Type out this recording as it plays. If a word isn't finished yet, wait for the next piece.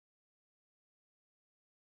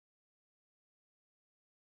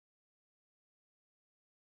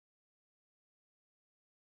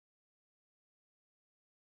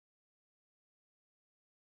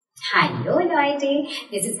Hello Loyalty,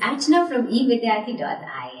 this is Archana from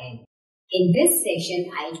eVidyarthi.in. In this session,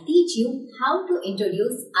 I'll teach you how to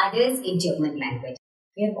introduce others in German language.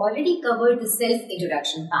 We have already covered the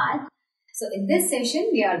self-introduction part. So in this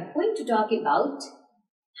session, we are going to talk about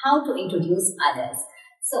how to introduce others.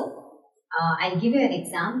 So, I'll give you an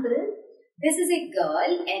example. This is a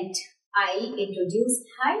girl and I'll introduce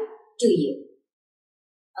her to you.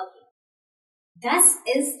 Okay. Das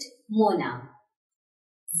ist Mona.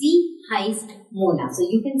 Sie heißt Mona. So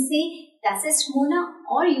you can say das ist Mona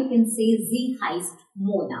or you can say sie heißt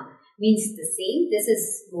Mona. Means the same. This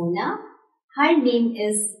is Mona. Her name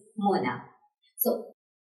is Mona. So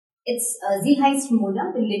it's sie heißt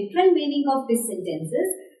Mona. The literal meaning of this sentence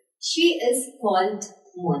is she is called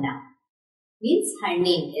Mona. Means her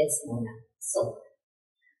name is Mona. So,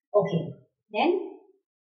 okay. Then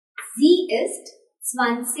sie ist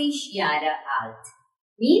 20 Jahre alt.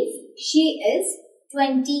 Means she is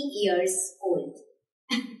 20 years old.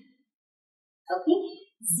 Okay.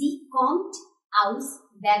 Sie kommt aus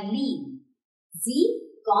Berlin. Sie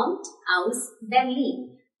kommt aus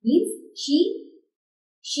Berlin. Means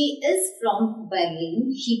she is from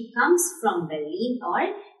Berlin. She comes from Berlin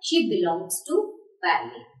or she belongs to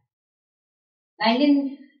Berlin.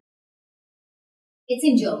 Berlin, it's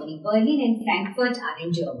in Germany. Berlin and Frankfurt are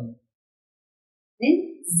in Germany.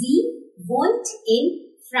 Then sie wohnt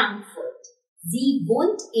in Frankfurt. Sie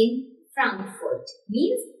wohnt in Frankfurt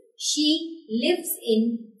means she lives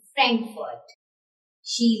in Frankfurt.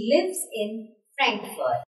 She lives in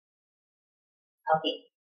Frankfurt. Okay.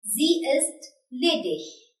 Sie ist ledig.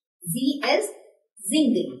 Sie ist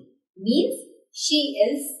single means she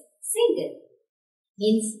is single.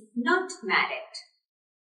 Means not married.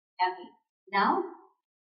 Okay. Now,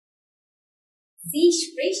 sie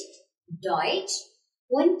spricht Deutsch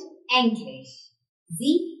und Englisch.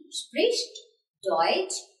 Sie spricht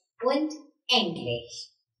Deutsch und Englisch.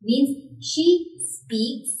 Means she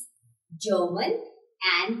speaks German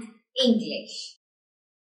and English.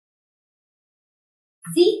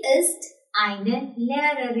 Sie ist eine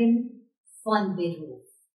Lehrerin von Beruf.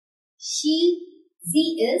 Sie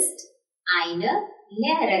ist eine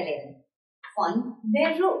Lehrerin von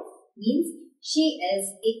Beruf. Means she is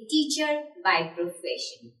a teacher by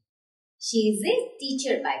profession. She is a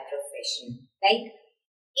teacher by profession. Like,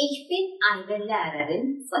 ich bin eine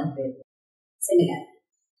Lehrerin von Beruf. Similar.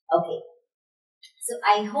 Okay. So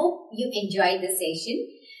I hope you enjoyed the session.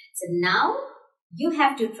 So now you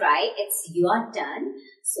have to try. It's your turn.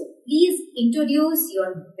 So please introduce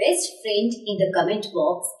your best friend in the comment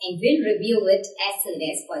box and we'll review it as soon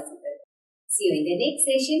as possible. See you in the next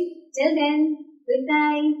session. Till then,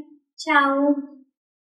 goodbye. Ciao.